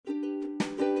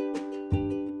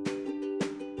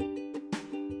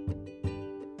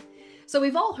So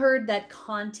we've all heard that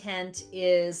content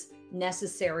is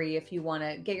necessary if you want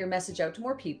to get your message out to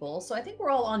more people. So I think we're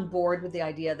all on board with the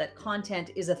idea that content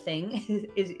is a thing.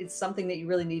 It's something that you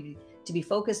really need to be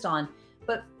focused on.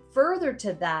 But further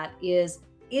to that is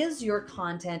your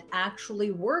content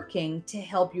actually working to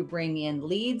help you bring in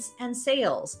leads and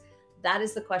sales? That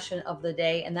is the question of the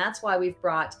day. And that's why we've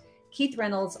brought Keith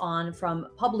Reynolds on from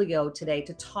Publio today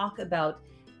to talk about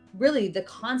really the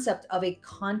concept of a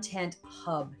content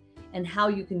hub and how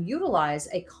you can utilize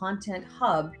a content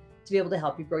hub to be able to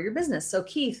help you grow your business. So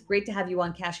Keith, great to have you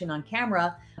on Cash In on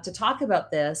Camera to talk about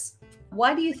this.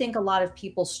 Why do you think a lot of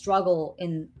people struggle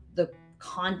in the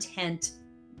content?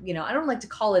 I don't like to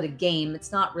call it a game.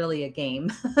 It's not really a game,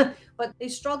 but they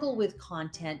struggle with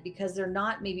content because they're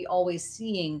not maybe always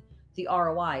seeing the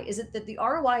ROI. Is it that the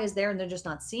ROI is there and they're just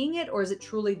not seeing it? Or is it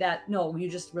truly that, no, you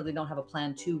just really don't have a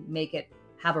plan to make it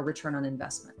have a return on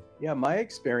investment? Yeah, my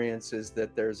experience is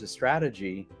that there's a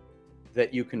strategy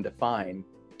that you can define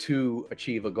to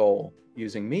achieve a goal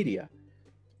using media.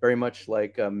 Very much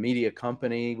like a media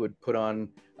company would put on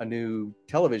a new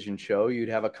television show, you'd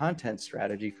have a content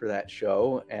strategy for that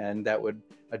show, and that would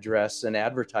address an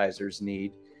advertiser's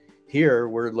need. Here,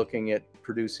 we're looking at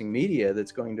producing media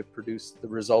that's going to produce the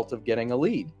result of getting a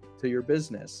lead to your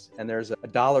business. And there's a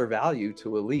dollar value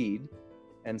to a lead.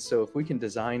 And so if we can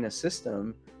design a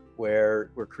system where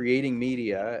we're creating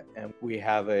media and we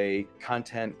have a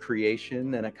content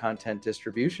creation and a content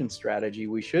distribution strategy,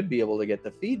 we should be able to get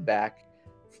the feedback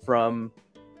from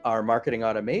our marketing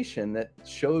automation that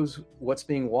shows what's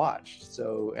being watched.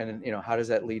 So, and how does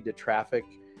that lead to traffic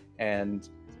and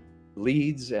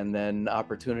leads and then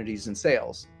opportunities and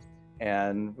sales?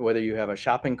 And whether you have a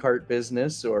shopping cart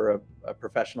business or a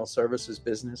professional services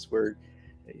business where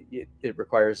it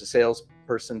requires a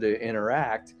salesperson to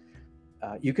interact,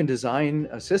 you can design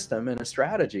a system and a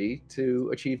strategy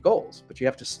to achieve goals, but you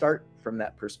have to start from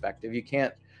that perspective. You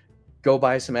can't go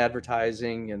buy some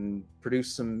advertising and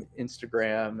produce some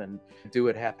Instagram and do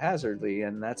it haphazardly.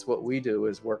 And that's what we do,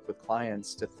 is work with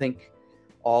clients to think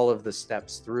all of the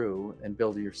steps through and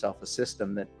build yourself a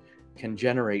system that can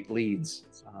generate leads.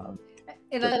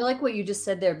 And I like what you just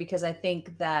said there, because I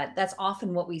think that that's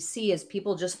often what we see is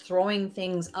people just throwing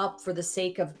things up for the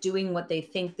sake of doing what they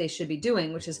think they should be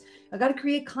doing, which is, I got to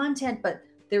create content, but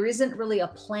there isn't really a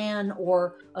plan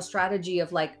or a strategy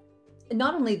of like,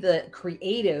 not only the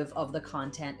creative of the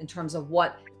content in terms of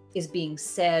what is being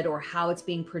said or how it's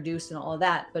being produced and all of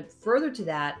that, but further to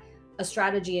that, a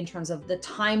strategy in terms of the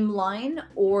timeline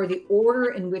or the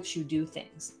order in which you do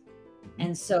things.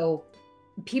 And so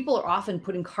people are often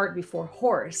putting cart before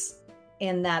horse,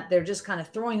 in that they're just kind of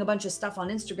throwing a bunch of stuff on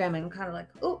Instagram and kind of like,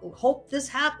 oh, hope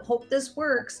this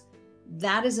works.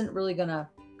 That isn't really going to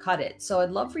cut it. So I'd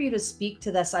love for you to speak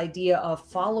to this idea of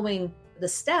following the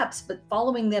steps, but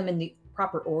following them in the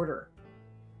proper order.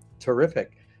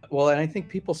 Terrific. Well, and I think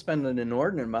people spend an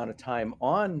inordinate amount of time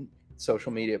on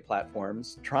social media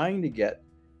platforms trying to get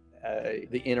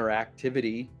the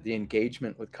interactivity, the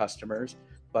engagement with customers,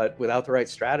 but without the right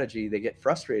strategy, they get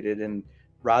frustrated. And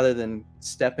rather than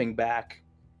stepping back,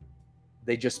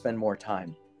 they just spend more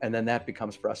time. And then that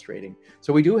becomes frustrating.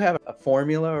 So we do have a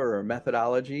formula or a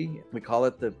methodology. We call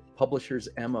it the publisher's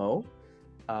MO.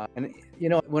 And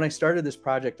when I started this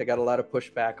project, I got a lot of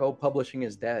pushback. Oh, publishing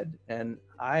is dead. And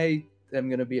I am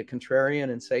going to be a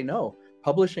contrarian and say, no,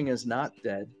 publishing is not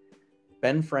dead.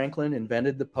 Ben Franklin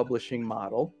invented the publishing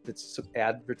model that's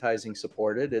advertising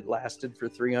supported. It lasted for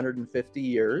 350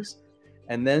 years.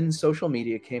 And then social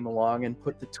media came along and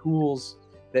put the tools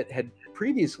that had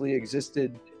previously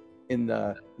existed in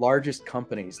the largest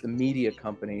companies, the media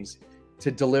companies, to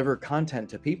deliver content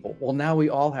to people. Well, now we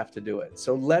all have to do it.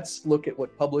 So let's look at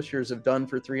what publishers have done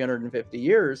for 350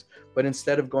 years, but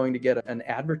instead of going to get an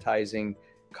advertising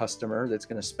customer that's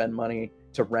going to spend money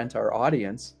to rent our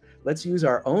audience, let's use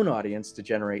our own audience to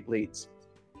generate leads.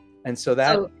 And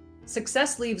so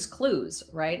success leaves clues,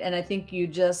 right? And I think you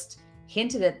just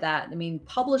hinted at that. I mean,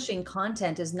 publishing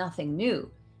content is nothing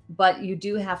new, but you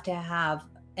do have to have,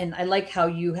 and I like how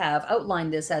you have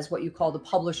outlined this as what you call the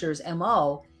publisher's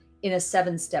MO, in a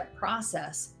 7-step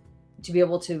process to be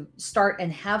able to start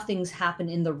and have things happen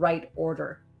in the right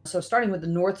order. So starting with the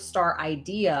North Star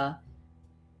idea,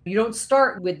 you don't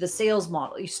start with the sales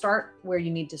model. You start where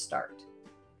you need to start.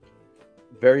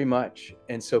 Very much.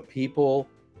 And so people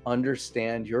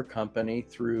understand your company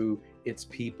through its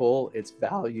people, its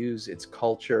values, its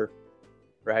culture,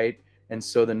 right? And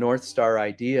so the North Star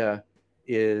idea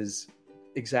is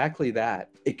exactly that.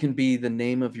 It can be the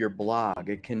name of your blog.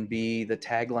 It can be the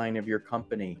tagline of your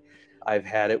company. I've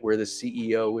had it where the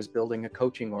CEO was building a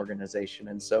coaching organization.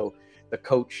 And so the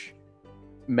coach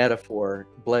metaphor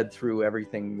bled through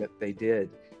everything that they did,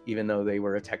 even though they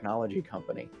were a technology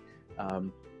company.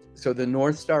 So the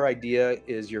North Star idea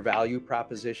is your value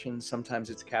proposition. Sometimes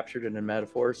it's captured in a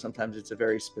metaphor, sometimes it's a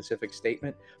very specific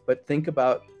statement, but think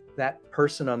about that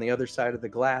person on the other side of the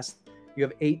glass. You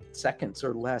have 8 seconds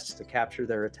or less to capture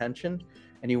their attention,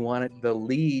 and you want the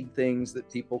lead things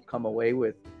that people come away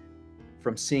with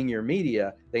from seeing your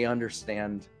media, they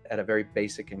understand at a very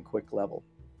basic and quick level.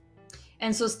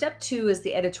 And so step 2 is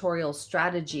the editorial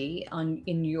strategy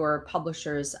in your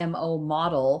publisher's MO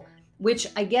model, which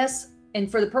I guess, and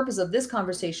for the purpose of this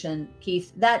conversation,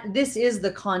 Keith, that this is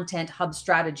the content hub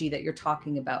strategy that you're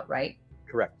talking about, right?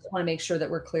 Correct. I want to make sure that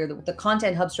we're clear that the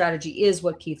content hub strategy is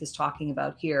what Keith is talking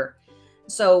about here.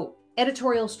 So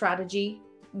editorial strategy,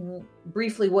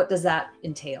 briefly, what does that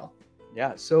entail?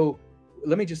 Yeah, so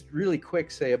let me just really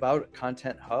quick say about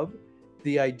Content Hub.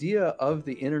 The idea of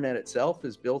the internet itself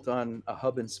is built on a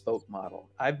hub and spoke model.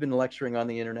 I've been lecturing on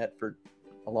the internet for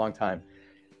a long time.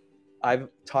 I've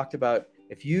talked about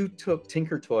if you took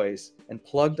Tinker Toys and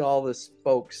plugged all the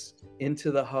spokes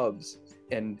into the hubs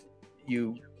and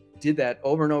you did that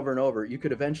over and over and over, you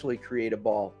could eventually create a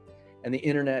ball. And the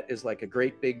internet is like a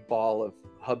great big ball of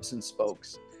hubs and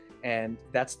spokes. And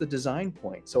that's the design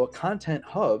point. So a content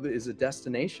hub is a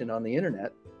destination on the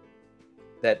internet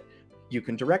that you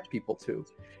can direct people to.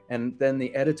 And then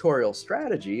the editorial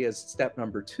strategy, as step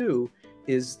number 2,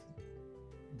 is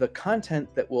the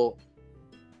content that will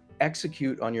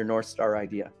execute on your North Star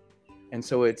idea. And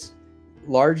so it's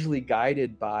largely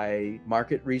guided by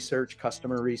market research,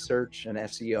 customer research, and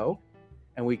SEO.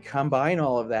 And we combine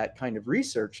all of that kind of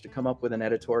research to come up with an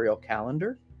editorial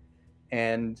calendar.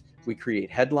 And we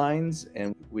create headlines,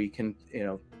 and we can,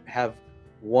 have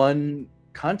one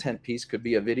content piece could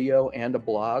be a video and a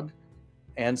blog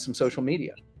and some social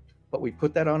media. But we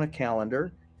put that on a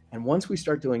calendar. And once we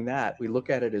start doing that, we look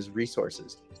at it as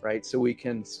resources, right? So we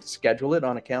can schedule it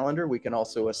on a calendar. We can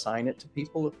also assign it to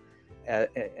people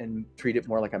and treat it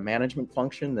more like a management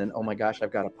function than, oh my gosh,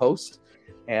 I've got a post.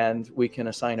 And we can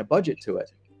assign a budget to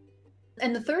it.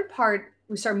 And the third part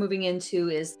we start moving into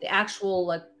is the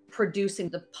actual producing,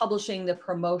 the publishing, the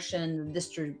promotion, the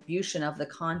distribution of the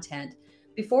content.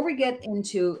 Before we get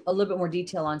into a little bit more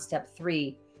detail on step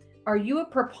 3, are you a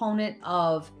proponent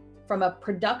of, from a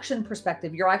production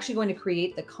perspective, you're actually going to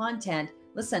create the content?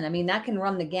 Listen, I mean, that can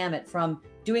run the gamut from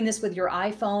doing this with your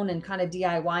iPhone and kind of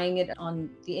DIYing it on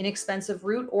the inexpensive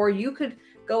route, or you could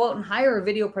go out and hire a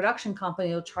video production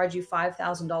company who'll charge you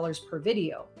 $5,000 per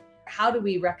video. How do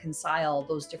we reconcile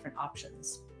those different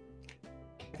options?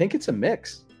 I think it's a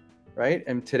mix, right?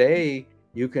 And today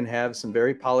you can have some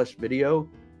very polished video.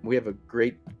 We have a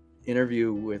great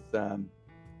interview with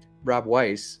Rob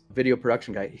Weiss, video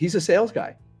production guy. He's a sales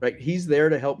guy, right? He's there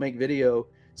to help make video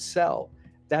sell.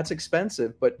 That's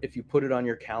expensive, but if you put it on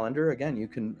your calendar, again, you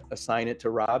can assign it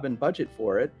to Rob and budget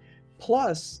for it.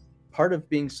 Plus, part of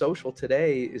being social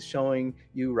today is showing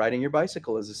you riding your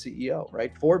bicycle as a CEO,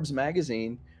 right? Forbes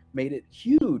magazine made it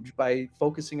huge by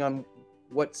focusing on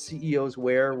what CEOs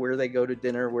wear, where they go to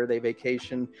dinner, where they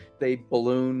vacation, they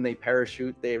balloon, they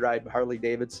parachute, they ride Harley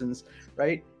Davidsons,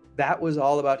 right? That was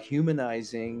all about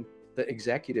humanizing the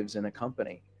executives in a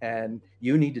company. And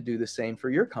you need to do the same for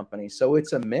your company. So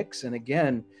it's a mix. And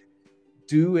again,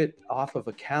 do it off of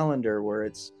a calendar where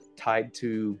it's tied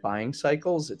to buying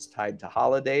cycles, it's tied to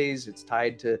holidays, it's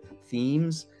tied to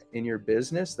themes in your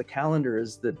business. The calendar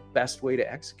is the best way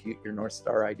to execute your North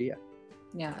Star idea.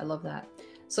 Yeah, I love that.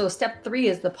 So step 3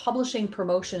 is the publishing,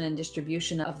 promotion, and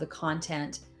distribution of the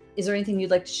content. Is there anything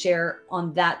you'd like to share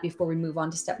on that before we move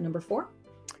on to step number 4?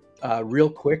 Real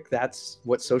quick, that's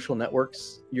what social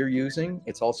networks you're using.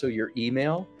 It's also your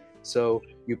email. So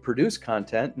you produce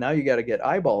content. Now you got to get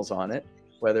eyeballs on it,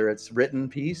 whether it's written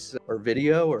piece or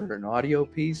video or an audio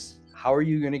piece. How are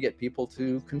you going to get people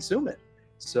to consume it?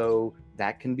 So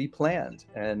that can be planned.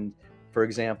 And for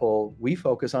example, we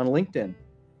focus on LinkedIn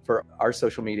for our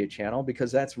social media channel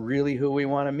because that's really who we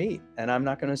want to meet. And I'm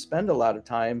not going to spend a lot of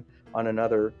time on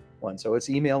another one. So it's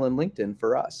email and LinkedIn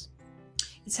for us.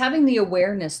 It's having the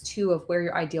awareness too of where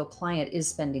your ideal client is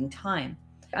spending time.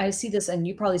 I see this, and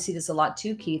you probably see this a lot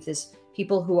too, Keith, is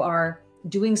people who are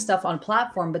doing stuff on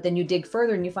platform, but then you dig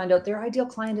further and you find out their ideal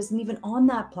client isn't even on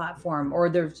that platform, or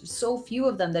there's so few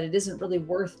of them that it isn't really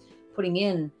worth putting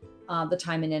in the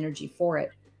time and energy for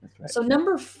it. That's right. So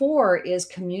number 4 is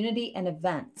community and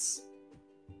events.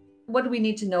 What do we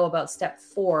need to know about step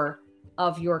 4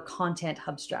 of your content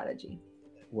hub strategy?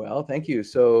 Well, thank you.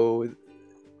 So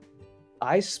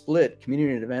I split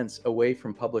community and events away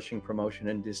from publishing, promotion,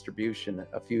 and distribution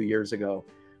a few years ago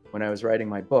when I was writing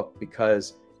my book,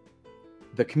 because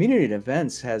The community and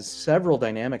events has several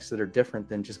dynamics that are different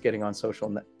than just getting on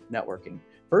social networking.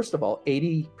 First of all,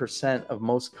 80% of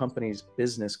most companies'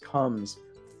 business comes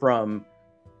from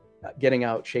getting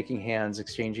out, shaking hands,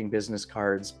 exchanging business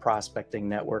cards, prospecting,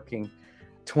 networking.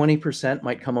 20%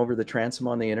 might come over the transom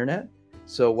on the internet.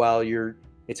 So while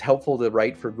it's helpful to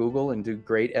write for Google and do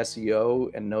great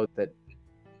SEO and know that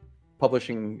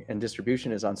publishing and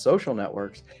distribution is on social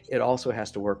networks, it also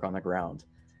has to work on the ground.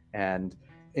 And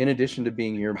in addition to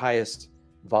being your highest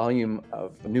volume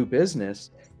of new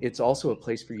business, it's also a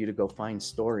place for you to go find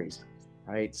stories,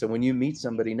 right? So when you meet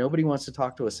somebody, nobody wants to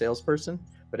talk to a salesperson,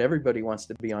 but everybody wants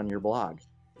to be on your blog,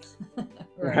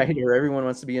 right? Or everyone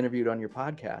wants to be interviewed on your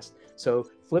podcast. So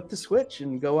flip the switch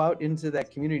and go out into that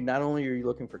community. Not only are you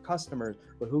looking for customers,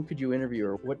 but who could you interview,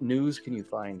 or what news can you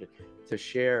find to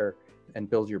share and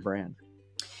build your brand?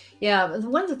 Yeah,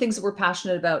 one of the things that we're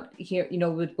passionate about here,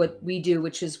 with what we do,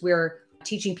 which is we're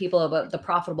teaching people about the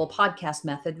profitable podcast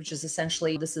method, which is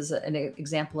essentially, this is an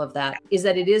example of that, is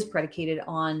that it is predicated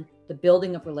on the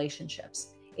building of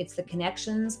relationships. It's the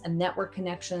connections and network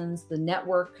connections, the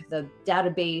network, the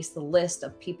database, the list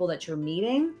of people that you're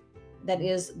meeting, that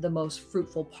is the most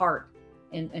fruitful part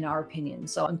in our opinion.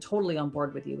 So I'm totally on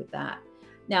board with you with that.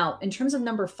 Now, in terms of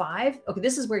number 5, okay,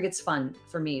 this is where it gets fun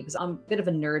for me because I'm a bit of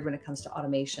a nerd when it comes to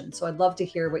automation. So I'd love to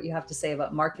hear what you have to say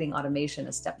about marketing automation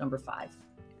as step number 5.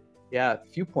 Yeah, a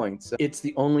few points. It's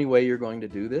the only way you're going to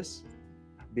do this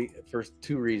for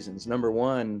 2 reasons. Number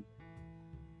 1,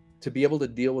 to be able to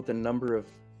deal with the number of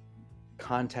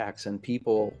contacts and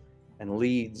people and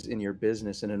leads in your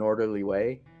business in an orderly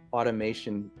way,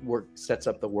 automation sets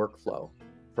up the workflow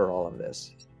for all of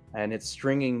this. And it's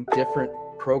stringing different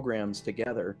programs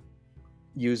together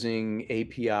using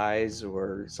APIs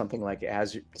or something like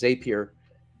Zapier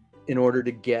in order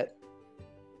to get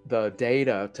the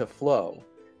data to flow.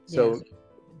 So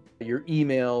your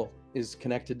email is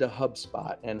connected to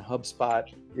HubSpot, and HubSpot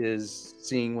is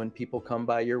seeing when people come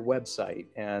by your website.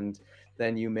 And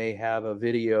then you may have a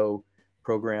video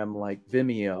program like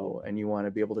Vimeo, and you want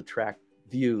to be able to track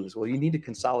views. Well, you need to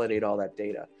consolidate all that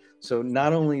data. So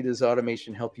not only does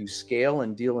automation help you scale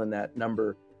and deal in that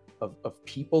number of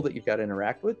people that you've got to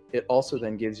interact with, it also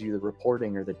then gives you the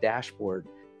reporting or the dashboard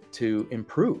to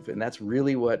improve. And that's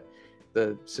really what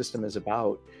the system is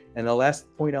about. And the last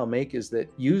point I'll make is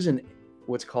that using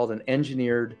what's called an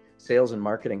engineered sales and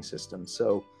marketing system.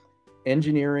 So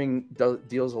engineering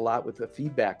deals a lot with the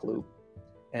feedback loop.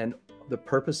 And the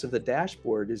purpose of the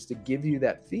dashboard is to give you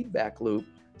that feedback loop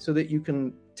so that you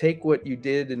can take what you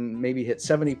did and maybe hit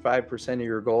 75% of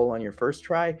your goal on your first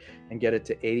try and get it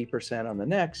to 80% on the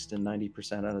next and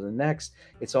 90% on the next.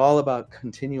 It's all about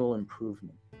continual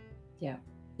improvement. Yeah.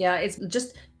 Yeah. It's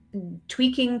just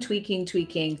tweaking,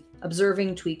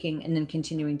 observing, tweaking, and then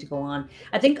continuing to go on.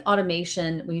 I think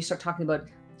automation, when you start talking about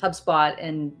HubSpot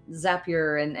and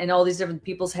Zapier and all these different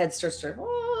people's heads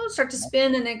start to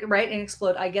spin and and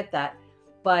explode. I get that,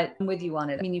 but I'm with you on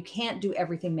it. I mean, you can't do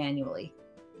everything manually,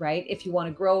 right? If you want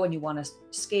to grow and you want to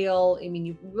scale, I mean,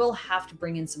 you will have to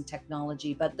bring in some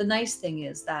technology. But the nice thing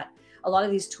is that a lot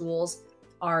of these tools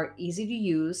are easy to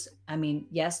use. I mean,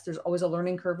 yes, there's always a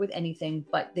learning curve with anything,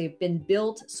 but they've been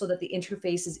built so that the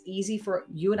interface is easy for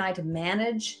you and I to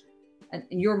manage. And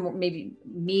you're maybe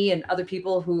me and other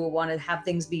people who want to have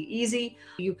things be easy.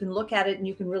 You can look at it and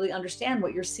you can really understand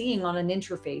what you're seeing on an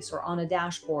interface or on a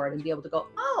dashboard and be able to go,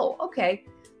 oh, okay.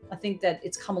 I think that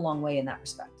it's come a long way in that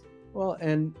respect. Well,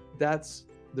 and that's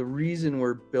the reason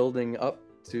we're building up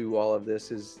to all of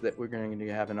this, is that we're going to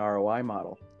have an ROI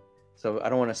model. So I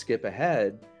don't want to skip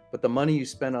ahead, but the money you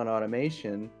spend on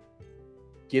automation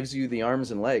gives you the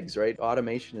arms and legs, right?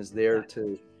 Automation is there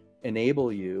to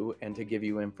enable you and to give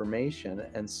you information.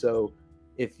 And so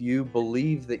if you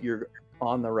believe that you're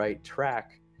on the right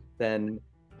track, then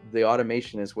the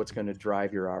automation is what's going to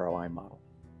drive your ROI model.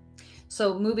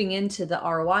 So moving into the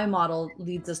ROI model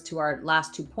leads us to our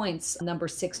last 2 points. Number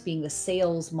 6 being the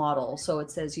sales model. So it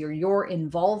says your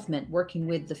involvement working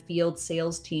with the field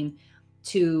sales team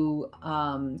to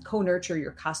co-nurture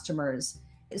your customers.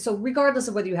 So regardless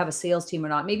of whether you have a sales team or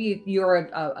not, maybe you're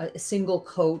a single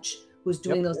coach who's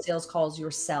doing those sales calls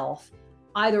yourself,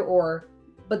 either or.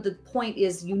 But the point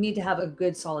is you need to have a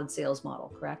good, solid sales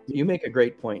model, correct? You make a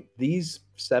great point. These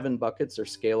 7 buckets are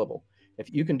scalable.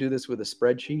 If you can do this with a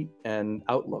spreadsheet and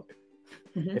Outlook,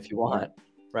 if you want,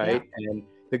 right? Yeah. And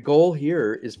the goal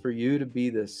here is for you to be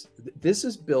this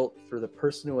is built for the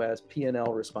person who has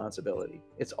P&L responsibility.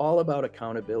 It's all about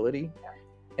accountability.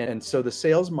 And so the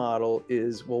sales model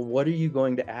is, well, what are you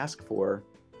going to ask for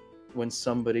when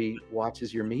somebody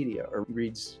watches your media or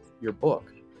reads your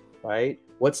book, right?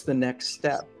 What's the next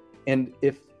step? And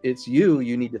if it's you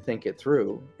need to think it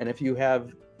through. And if you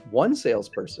have one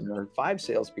salesperson or 5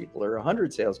 salespeople or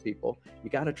 100 salespeople, you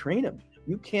got to train them.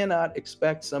 You cannot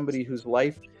expect somebody whose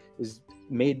life is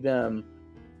made them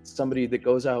somebody that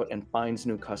goes out and finds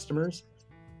new customers,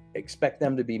 expect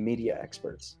them to be media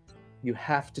experts. You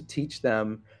have to teach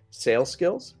them sales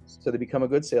skills so they become a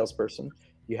good salesperson.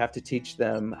 You have to teach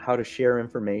them how to share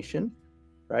information,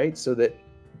 right? So that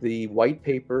the white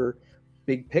paper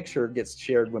big picture gets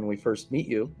shared when we first meet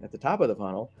you at the top of the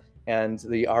funnel, and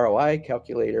the ROI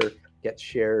calculator gets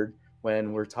shared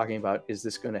when we're talking about, is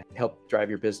this going to help drive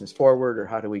your business forward, or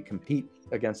how do we compete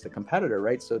against a competitor,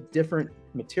 right? So different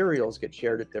materials get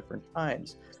shared at different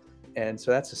times. And so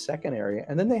that's the second area.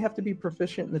 And then they have to be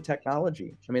proficient in the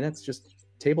technology. I mean, that's just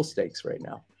table stakes right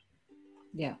now.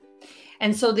 Yeah.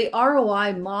 And so the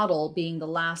ROI model, being the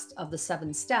last of the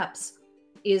 7 steps,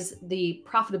 is the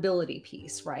profitability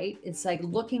piece, right? It's like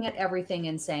looking at everything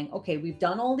and saying, okay, we've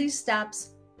done all these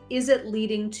steps. Is it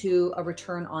leading to a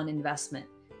return on investment?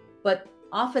 But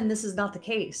often this is not the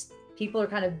case. People are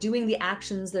kind of doing the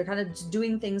actions. They're kind of just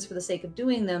doing things for the sake of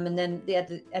doing them. And then at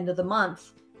the end of the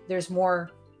month, there's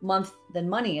more month than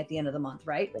money at the end of the month,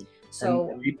 right?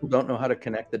 So and people don't know how to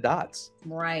connect the dots.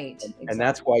 Right. Exactly. And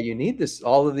that's why you need this,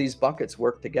 all of these buckets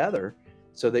work together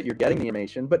so that you're getting the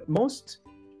information. But most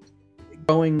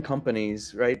growing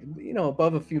companies, right, you know,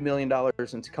 above a few $1 million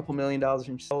and a couple $1 million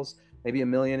in sales, maybe $1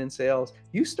 million in sales,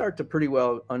 you start to pretty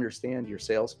well understand your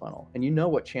sales funnel, and you know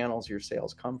what channels your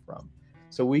sales come from.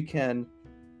 So we can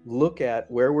look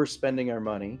at where we're spending our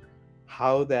money,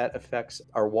 how that affects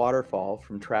our waterfall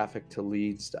from traffic to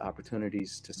leads to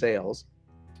opportunities to sales.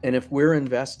 And if we're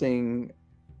investing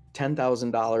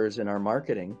 $10,000 in our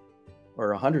marketing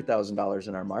or $100,000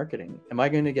 in our marketing, am I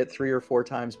going to get 3 or 4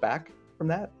 times back from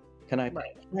that? Can I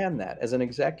plan that as an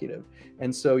executive?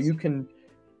 And so you can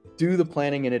do the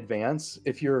planning in advance.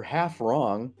 If you're half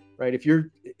wrong, right? If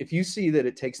you see that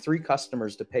it takes 3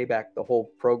 customers to pay back the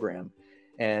whole program,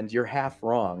 and you're half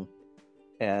wrong,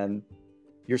 and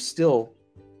you're still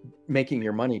making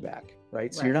your money back,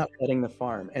 right? So you're not betting the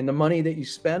farm. And the money that you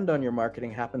spend on your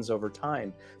marketing happens over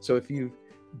time. So if you've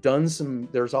done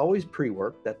there's always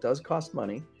pre-work that does cost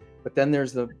money, but then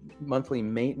there's the monthly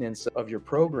maintenance of your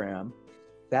program.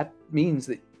 That means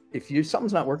that if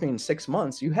something's not working in 6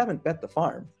 months, you haven't bet the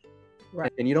farm.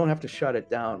 Right. And you don't have to shut it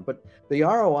down. But the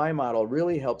ROI model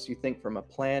really helps you think from a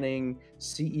planning,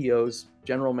 CEOs,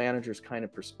 general managers kind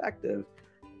of perspective,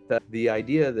 that the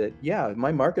idea that, yeah,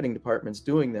 my marketing department's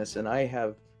doing this and I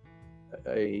have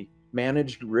a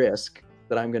managed risk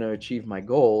that I'm going to achieve my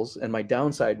goals, and my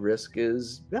downside risk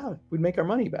is, yeah, we'd make our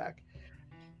money back.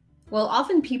 Well,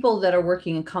 often people that are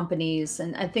working in companies,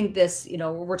 and I think this, you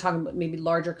know, we're talking about maybe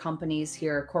larger companies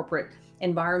here, corporate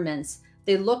environments,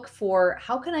 they look for,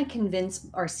 how can I convince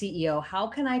our CEO? How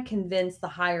can I convince the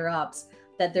higher ups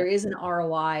that there is an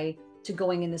ROI to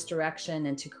going in this direction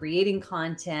and to creating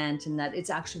content, and that it's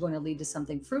actually going to lead to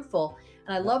something fruitful?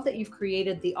 And I love that you've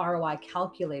created the ROI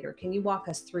calculator. Can you walk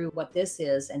us through what this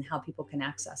is and how people can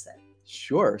access it?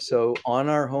 Sure. So on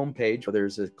our homepage,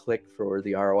 there's a click for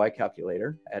the ROI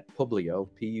calculator at Publio,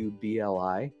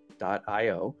 PUBLI.io.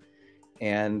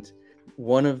 And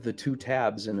one of the 2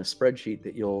 tabs in a spreadsheet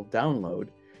that you'll download.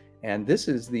 And this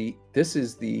is the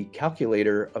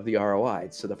calculator of the ROI.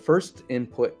 So the first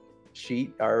input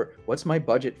sheet are, what's my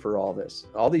budget for all this?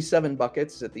 All these 7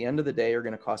 buckets at the end of the day are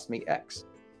going to cost me X.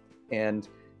 And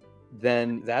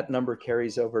then that number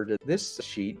carries over to this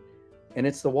sheet, and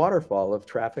it's the waterfall of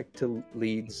traffic to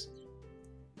leads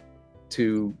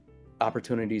to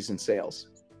opportunities and sales.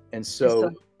 And so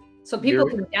people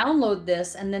can download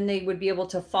this, and then they would be able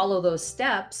to follow those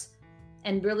steps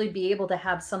and really be able to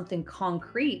have something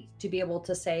concrete to be able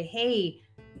to say, hey,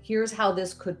 here's how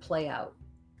this could play out.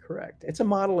 Correct. It's a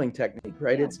modeling technique,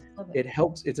 right? Yeah, it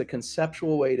helps. It's a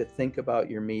conceptual way to think about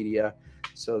your media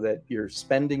so that you're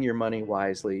spending your money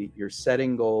wisely, you're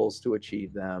setting goals to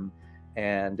achieve them,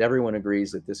 and everyone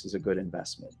agrees that this is a good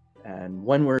investment. And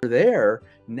when we're there,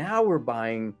 now we're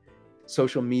buying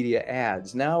social media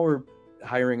ads. Now we're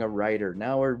hiring a writer.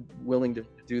 Now we're willing to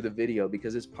do the video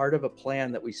because it's part of a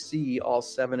plan that we see all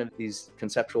 7 of these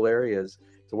conceptual areas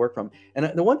to work from. And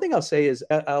the one thing I'll say is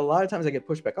a lot of times I get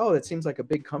pushback. Oh, that seems like a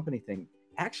big company thing.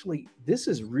 Actually, this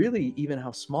is really even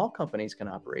how small companies can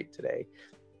operate today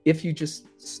if you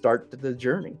just start the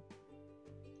journey.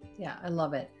 Yeah, I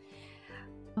love it.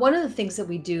 One of the things that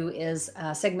we do is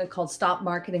a segment called Stop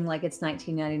Marketing Like It's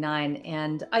 1999.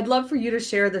 And I'd love for you to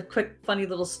share the quick, funny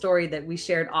little story that we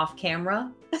shared off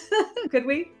camera. Could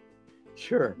we?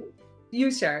 Sure.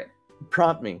 You share it.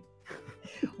 Prompt me.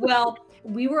 Well,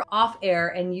 we were off air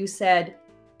and you said,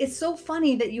 it's so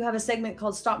funny that you have a segment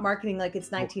called Stop Marketing Like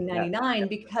It's 1999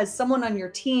 because someone on your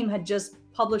team had just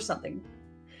published something.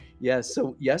 Yeah.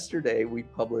 So yesterday we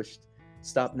published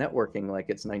Stop Networking Like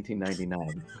It's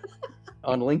 1999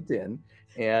 on LinkedIn.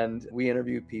 And we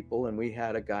interviewed people, and we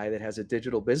had a guy that has a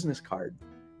digital business card.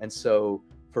 And so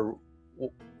for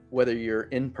whether you're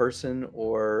in person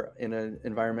or in an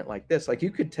environment like this, like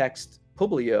you could text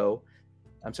Publio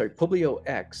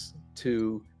X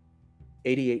to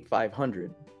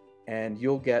 88500, and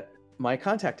you'll get my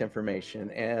contact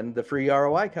information and the free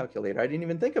ROI calculator. I didn't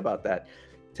even think about that.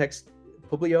 Text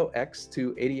Publio X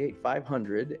to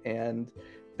 88500, and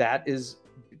that is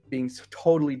being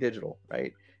totally digital,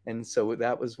 right? And so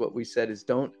that was what we said is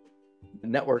don't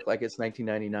network like it's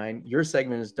 1999. Your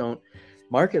segment is don't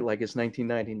market like it's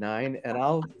 1999. And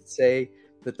I'll say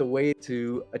that the way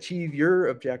to achieve your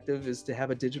objective is to have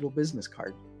a digital business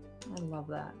card. I love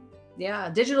that.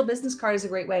 Yeah, digital business card is a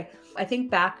great way. I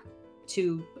think back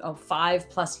to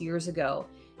 5+ years ago,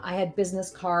 I had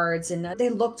business cards and they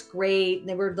looked great. And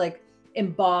they were like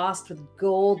embossed with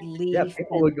gold leaf. Yeah,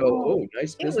 people would go, oh,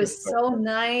 nice business It was card. so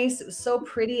nice. It was so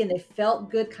pretty and they felt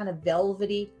good, kind of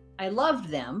velvety. I loved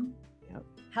them. Yep.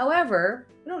 However,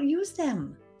 I don't use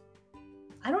them.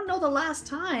 I don't know the last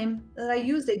time that I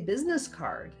used a business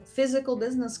card, a physical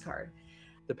business card.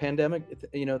 The pandemic,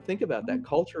 think about that.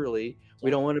 Culturally, we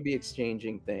don't want to be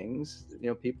exchanging things.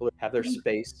 People have their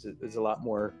space is a lot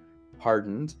more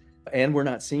hardened, and we're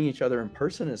not seeing each other in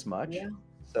person as much. Yeah.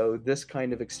 So this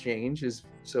kind of exchange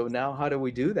so now how do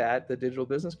we do that? The digital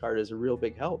business card is a real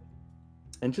big help.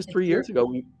 And just 3 years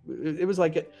ago, it was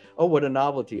like, oh, what a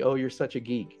novelty. Oh, you're such a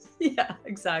geek. Yeah,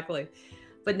 exactly.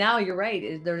 But now you're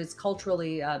right. There has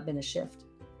culturally been a shift.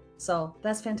 So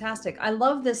that's fantastic. I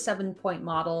love this 7-point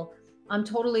model. I'm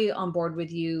totally on board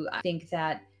with you. I think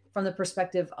that from the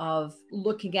perspective of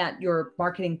looking at your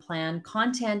marketing plan,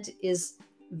 content is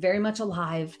very much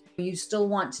alive. You still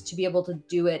want to be able to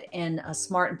do it in a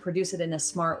smart and produce it in a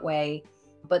smart way,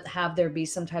 but have there be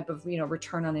some type of,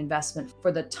 return on investment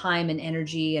for the time and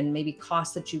energy and maybe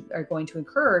cost that you are going to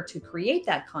incur to create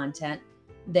that content.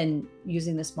 Then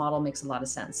using this model makes a lot of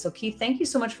sense. So Keith, thank you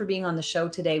so much for being on the show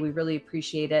today. We really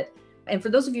appreciate it. And for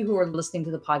those of you who are listening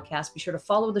to the podcast, be sure to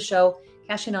follow the show,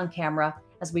 Cash In on Camera,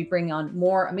 as we bring on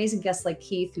more amazing guests like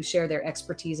Keith who share their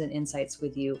expertise and insights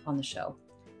with you on the show.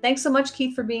 Thanks so much,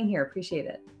 Keith, for being here. Appreciate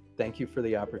it. Thank you for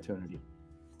the opportunity.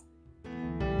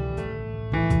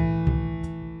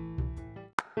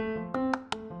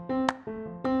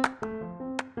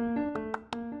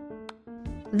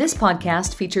 This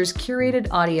podcast features curated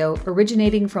audio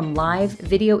originating from live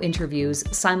video interviews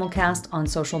simulcast on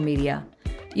social media.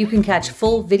 You can catch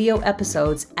full video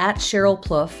episodes at Cheryl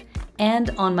Plouffe and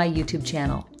on my YouTube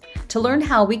channel. To learn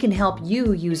how we can help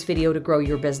you use video to grow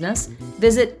your business,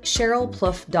 visit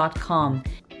CherylPlouffe.com.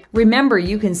 Remember,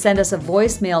 you can send us a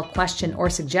voicemail question or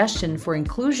suggestion for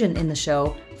inclusion in the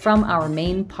show from our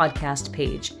main podcast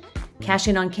page. Cash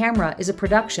In on Camera is a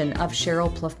production of Cheryl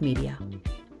Plouffe Media.